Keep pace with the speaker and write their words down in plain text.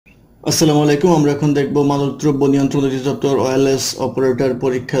আসসালামু আলাইকুম। আমরা এখন দেখব মাদকদ্রব্য নিয়ন্ত্রণ অধিদপ্তর ওয়্যারলেস অপারেটর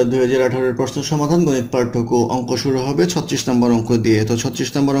পরীক্ষা 2018 প্রশ্ন সমাধান গণিত পাঠ্যক্রম। অঙ্ক শুরু হবে 36 নম্বর অঙ্ক দিয়ে। তো 36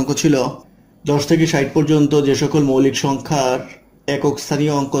 নম্বর অঙ্ক ছিল 10 থেকে 60 পর্যন্ত যে সকল মৌলিক সংখ্যার একক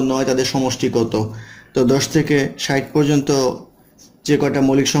স্থানীয় অঙ্ক নয় তাদের সমষ্টি কত। তো 10 থেকে 60 পর্যন্ত যে কয়টা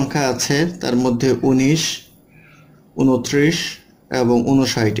মৌলিক সংখ্যা আছে তার মধ্যে 19, 29 এবং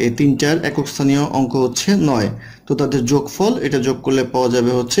 59 এই তিনটার একক স্থানীয় অঙ্ক হচ্ছে 9। তো তাদের যোগফল এটা যোগ করলে পাওয়া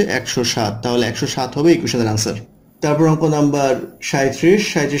যাবে হচ্ছে 107। তাহলে 107 হবে এই কোশ্চেনের আনসার। তারপর অঙ্ক নাম্বার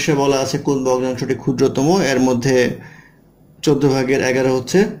 37 বলা আছে কোন ভগ্নাংশটি ক্ষুদ্রতম। এর মধ্যে 14/11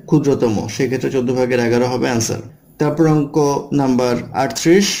 হচ্ছে ক্ষুদ্রতম, সেক্ষেত্রে 14/11 হবে আনসার। তারপর অঙ্ক নাম্বার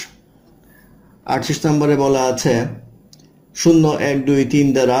 38 নম্বরে বলা আছে 0, 1, 2, 3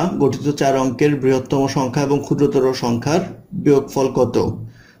 দ্বারা গঠিত 4 অঙ্কের বৃহত্তম সংখ্যা এবং ক্ষুদ্রতর সংখ্যার বিয়োগফল কত।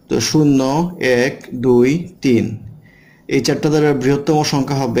 তো 0, 1, 2, 3 এই চারটা দ্বারা বৃহত্তম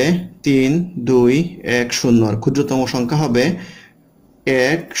সংখ্যা হবে 3, 2, 1, 0 আর ক্ষুদ্রতম সংখ্যা হবে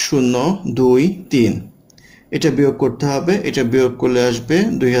 1, 0, 2, 3। এটা বিয়োগ করতে হবে, এটা বিয়োগ করলে আসবে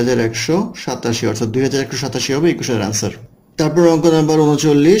 2187, অর্থাৎ 2187 হবে এই কোশ্চেনের আনসার। তারপর অঙ্ক নাম্বার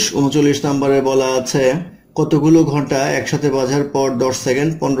 39 নম্বরে বলা আছে কতগুলো ঘন্টা একসাথে বাজার পর 10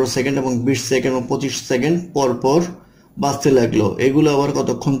 সেকেন্ড, 15 সেকেন্ড এবং 20 সেকেন্ড এবং 25 সেকেন্ড পর পর বাজতে লাগলো, এগুলো আবার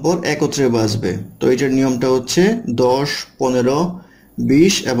কতক্ষণ পর একত্রে বাজবে। তো এটার নিয়মটা হচ্ছে 10, 15,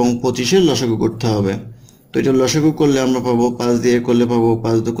 20 এবং 25-এর লসাগু করতে হবে। তো এটা লসাগু করলে আমরা পাবো 5 দিয়ে করলে পাবো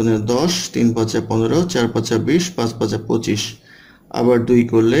 5 দুগুণে 10, 3 5 15, 4 5 20, 5 5 25, আবার 2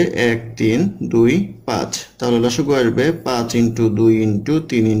 করলে 1 3 2 5। তাহলে লসাগু আসবে 5 × 2 ×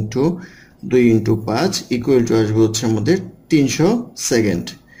 3 × 2 × 5 ইকুয়াল টু আসবে হচ্ছে আমাদের 300 সেকেন্ড।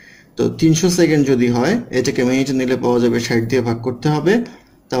 তো 300 সেকেন্ড যদি হয় এটাকে মিনিটে নিলে পাওয়া যাবে 60 দিয়ে ভাগ করতে হবে,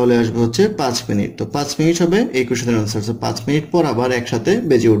 তাহলে আসবে হচ্ছে 5 মিনিট। তো 5 মিনিট হবে এই কোশ্চেনের আনসার। 5 মিনিট পর আবার একসাথে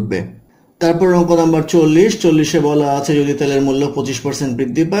বেজে উঠবে। তারপর অঙ্ক নাম্বার 40 বলা আছে যদি তেলের মূল্য 25%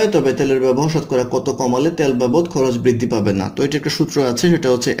 বৃদ্ধি পায় তবে তেলের ব্যবহার শতকরা কত কমালে তেল বাবদ খরচ বৃদ্ধি পাবে না। তো এটা একটা সূত্র আছে, সেটা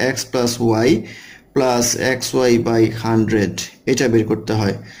হচ্ছে x + y + xy/100, এটা বের করতে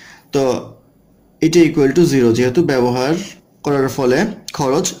হয়। তো এটা ইকুয়াল টু 0, যেহেতু ব্যবহার করার ফলে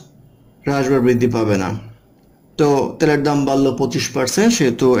খরচ হ্রাস বা বৃদ্ধি পাবে না। তো তেলের দাম বাড়লো 25%,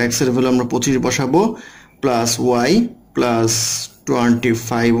 সেহেতু x এর ভ্যালু আমরা 25 বসাবো, plus y plus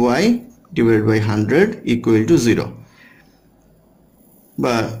 25y divide by 100 equal to 0।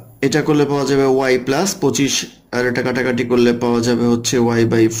 বা এটা করলে পাওয়া যাবে y প্লাস 25 আর এটা কাটাকাটি করলে পাওয়া যাবে হচ্ছে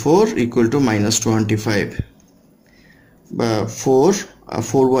y/4 ইকুয়াল টু -25। বা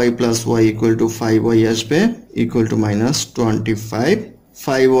 4y plus y equal to 5y আসবে equal to -25।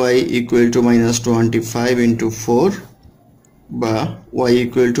 5y equal to -25 × 4 বা y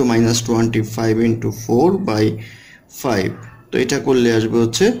ইকুয়াল টু -25 × 4/5। তো এটা করলে আসবে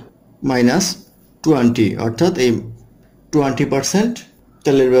হচ্ছে -20, অর্থাৎ এই 20%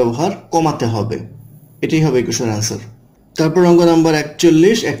 তেলের ব্যবহার কমাতে হবে। এটাই হবে কোশ্চেনের আনসার। তারপর অঙ্ক নাম্বার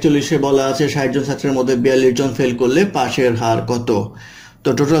 41 বলা আছে 60 জন ছাত্রের মধ্যে 42 জন ফেল করলে পাশের হার কত। তো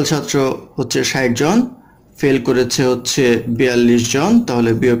টোটাল ছাত্র হচ্ছে 60 জন, ফেল করেছে হচ্ছে 42 জন,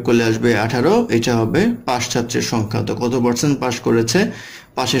 তাহলে বিয়োগ করলে আসবে 18। এটা হবে পাস ছাত্রের সংখ্যা। তো কত পার্সেন্ট পাস করেছে,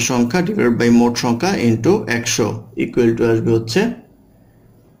 পাশের সংখ্যা ডিভাইড বাই মোট সংখ্যা ইন্টু 100 ইকুয়াল টু আসবে হচ্ছে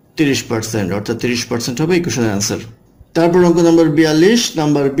 30%, অর্থাৎ 30% হবে এই কোশ্চেনের আনসার। তারপর অঙ্ক নাম্বার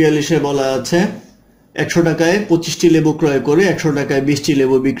 42 বলা আছে 100 টাকায় 25টি লেবু ক্রয় করে 100 টাকায় 20টি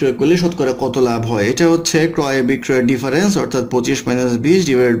লেবু বিক্রয় করলে শতকরা কত লাভ হয়। এটা হচ্ছে ক্রয় বিক্রয়ের ডিফারেন্স, অর্থাৎ 25 - 20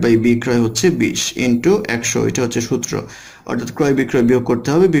 ডিভাইড বাই বিক্রয় হচ্ছে 20 ইন্টু 100, এটা হচ্ছে সূত্র। অর্থাৎ ক্রয় বিক্রয় বিয়োগ করতে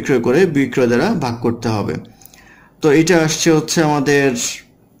হবে, বিক্রয় করে বিক্রয় দ্বারা ভাগ করতে হবে। তো এটা আসছে হচ্ছে আমাদের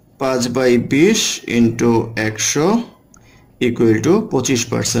 5/20 ইন্টু 100 ইকুয়াল টু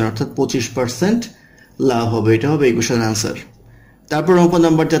 25%, অর্থাৎ 25% লাভ হবে। এটা হবে এই কোশ্চেনের আনসার। তারপর অঙ্ক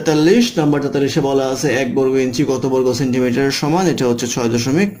নাম্বার 43 বলা আছে 1 বর্গ ইঞ্চি কত বর্গ সেন্টিমিটারের সমান। এটা হচ্ছে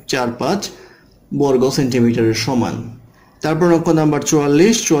 6.45 বর্গ সেন্টিমিটারের সমান। তারপর অঙ্ক নাম্বার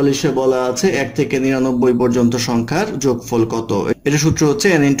 44 বলা আছে 1 থেকে 99 পর্যন্ত সংখ্যার যোগফল কত। এটা সূত্র হচ্ছে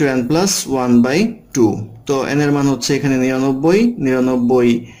n × n + 1/2। তো n এর মান হচ্ছে এখানে 99 ×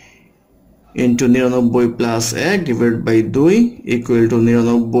 99 + 1 divide by 2 equal to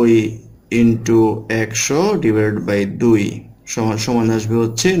 99 × 100 divide by 2 সমান আসবে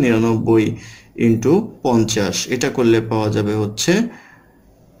হচ্ছে 99 × 50। এটা করলে পাওয়া যাবে হচ্ছে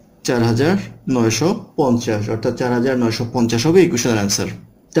 4950, অর্থাৎ 4950 হবে এই কোশ্চেনের আনসার।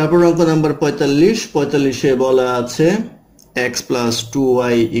 তারপর অঙ্ক নাম্বার 45 বলা আছে x +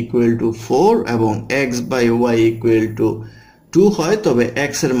 2y = 4 এবং x/y = 2 হয়, তবে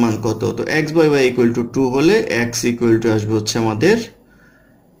x এর মান কত। তো x/y = 2 হলে x = আসবে হচ্ছে আমাদের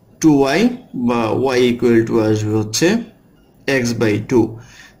 2y বা y ইকুয়াল টু আসবে হচ্ছে x বাই 2।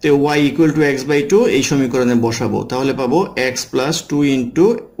 তো y equal to x by 2 এই সমীকরণে বসাবো, তাহলে পাবো x প্লাস 2 ইন্টু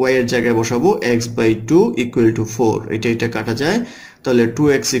y এর জায়গায় বসাবো x বাই 2 ইকুয়াল টু 4। এটা কাটা যায়, তাহলে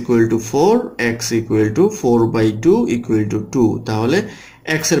 2x equal to 4, x equal to 4 by 2 equal to 2। তাহলে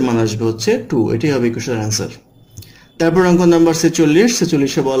x এর মান আসবে হচ্ছে 2। এটাই হবে ইকুয়েশনের অ্যান্সার। তারপর অঙ্ক নাম্বার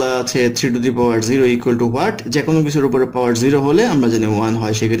 46 এ বলা আছে 3 to the power 0 equal to what. যে কোনো কিছুর উপরে পাওয়ার 0 হলে আমরা জানি 1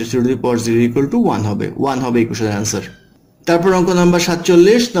 হয়, সেক্ষেত্রে 3 to the power 0 equal to 1 হবে। 1 হবে ইকুয়েশনের অ্যান্সার। তারপর অঙ্ক নাম্বার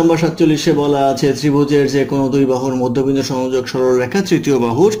 47 এ বলা আছে ত্রিভুজের যে কোনো দুই বাহুর মধ্যবিন্দু সংযোগ সরলরেখা তৃতীয়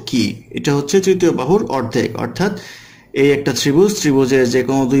বাহুর কি। এটা হচ্ছে তৃতীয় বাহুর অর্ধেক, অর্থাৎ এই একটা ত্রিভুজের যে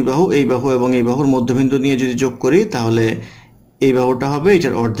কোনো দুই বাহু, এই বাহু এবং এই বাহুর মধ্যবিন্দু নিয়ে যদি যোগ করি তাহলে এই বাহুটা হবে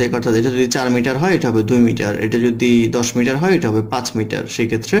এটার অর্ধেক, অর্থাৎ এটা যদি 4 মিটার হয় এটা হবে 2 মিটার, এটা যদি 10 মিটার হয় এটা হবে 5 মিটার, সেই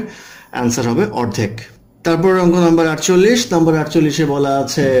ক্ষেত্রে অ্যান্সার হবে অর্ধেক। তারপর অঙ্ক নাম্বার 48 এ বলা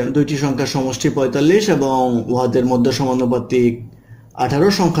আছে দুইটি সংখ্যার সমষ্টি 45 এবং উহাদের মধ্য সমানুপাতিক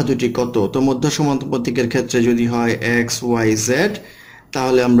 18 সংখ্যা দুটি কত। তো মধ্য সমানুপাতিকের ক্ষেত্রে যদি হয় x y z,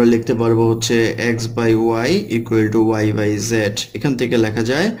 তাহলে আমরা লিখতে পারবো হচ্ছে x by y equal to y by z। এখান থেকে লেখা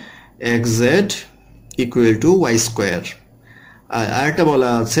যায় xz equal to y square. আর আরেকটা বলা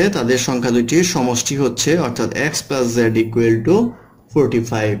আছে তাদের সংখ্যা দুটির সমষ্টি হচ্ছে, অর্থাৎ x plus z equal to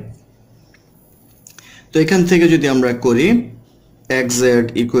 45। তো এখান থেকে যদি আমরা করি xz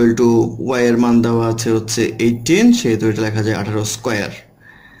ইকুয়াল টু y এর মান দেওয়া আছে হচ্ছে 18, সেহেতু এটা লেখা যায় 18 স্কোয়ার।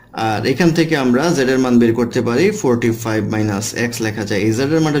 আর এখান থেকে আমরা z এর মান বের করতে পারি 45 মাইনাস x লেখা যায়। এই z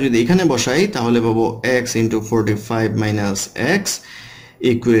এর মানটা যদি এখানে বসাই তাহলে পাবো x into 45 minus x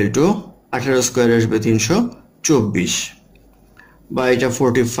equal to 18 square আসবে 324, বা এটা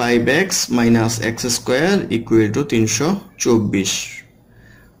 45x minus x square equal to 324,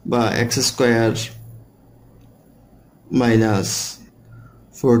 বা x square minus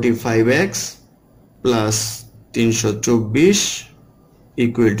 45x plus 324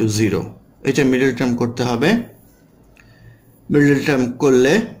 equal to 0। এটা মিডল টার্ম করতে হবে। মিডল টার্ম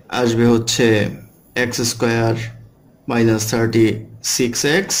করলে আসবে হচ্ছে x square minus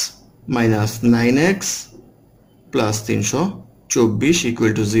 36x minus 9x plus 324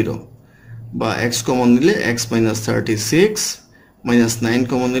 equal to 0, বা x কমন নিলে x মাইনাস 36 মাইনাস 9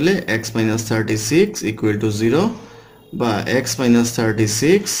 কমন নিলে x মাইনাস 36 ইকুয়াল টু 0, বা x minus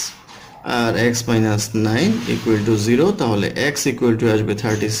 36 R x minus 9 equal to 0। তাহলে x ইকুয়াল টু আসবে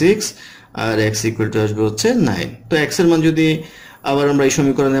 36 আর x equal to আসবে হচ্ছে 9। তো x এর মান যদি আবার আমরা এই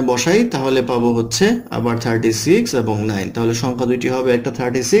সমীকরণে বসাই তাহলে পাবো হচ্ছে আবার 36 এবং 9। তাহলে সংখ্যা দুইটি হবে, একটা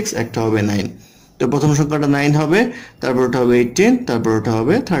 36 একটা হবে 9। তো প্রথম সংখ্যাটা 9 হবে, তারপর ওটা হবে 18, তারপর ওটা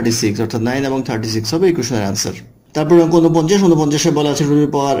হবে 36, অর্থাৎ 9 এবং 36 হবে ইকুয়েশনের অ্যান্সার। তারপর অঙ্ক 49 এ বলা আছে two to the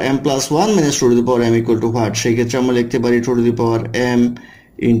power m plus 1 minus two to the power m equal to what. সেই ক্ষেত্রে আমরা লিখতে পারি two to the power m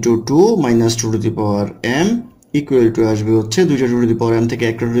into 2 minus two to the power m equal to আসবে হচ্ছে দুইটা two to the power m থেকে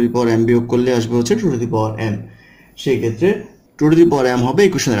একটা two to the power m বিয়োগ করলে আসবে হচ্ছে two to the power m। সেই ক্ষেত্রে two to the power m হবে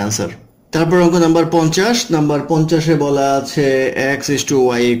ইকুয়েশনের অ্যান্সার। তারপর অঙ্ক নাম্বার 50 এ বলা আছে x is to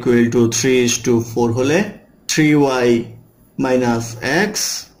y equal to 3 is to 4 হলে 3y মাইনাস x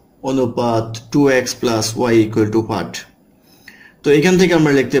অনুপাত 2x plus y equal to what. তো এখান থেকে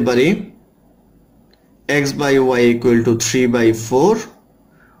আমরা লিখতে পারি x by y equal to 3 by 4,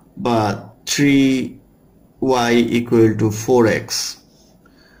 বা 3y ইকুয়াল টু 4x।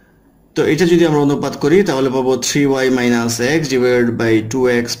 তো এটা যদি আমরা অনুপাত করি তাহলে পাবো 3y minus x divided by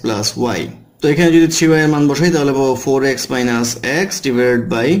 2x plus y। তো এখানে যদি 3y এর মান বসাই তাহলে পাবো 4x minus x divided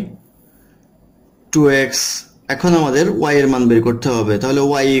by 2x। এখন আমাদের y এর মান বের করতে হবে, তাহলে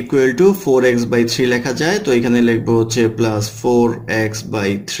y equal to 4x by 3 লেখা যায়। তো এখানে লিখবো হচ্ছে plus 4x by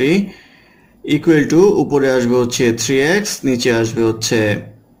 3 equal to উপরে আসবে হচ্ছে 3x, নিচে আসবে হচ্ছে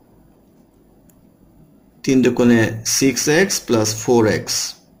 3 দুগুণে 6x প্লাস 4x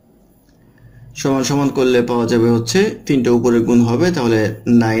সমান সমান করলে পাওয়া যাবে হচ্ছে 3টা উপরে গুণ হবে, তাহলে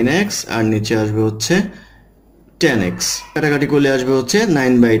 9x আর নিচে আসবে হচ্ছে 10x। কাটাকাটি করলে আসবে হচ্ছে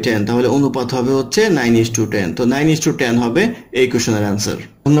 9 বাই 10, তাহলে অনুপাত হবে হচ্ছে 9:10। তো 9:10 হবে এই কোশ্চেনের অ্যান্সার।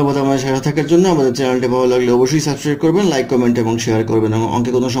 ধন্যবাদ আমাদের সাথে থাকার জন্য। আমাদের চ্যানেলটি ভালো লাগলে অবশ্যই সাবস্ক্রাইব করবেন, লাইক কমেন্ট এবং শেয়ার করবেন, এবং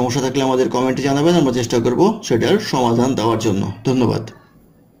অঙ্কে কোনো সমস্যা থাকলে আমাদের কমেন্টে জানাবেন, আমরা চেষ্টা করব সেটার সমাধান দেওয়ার জন্য। ধন্যবাদ।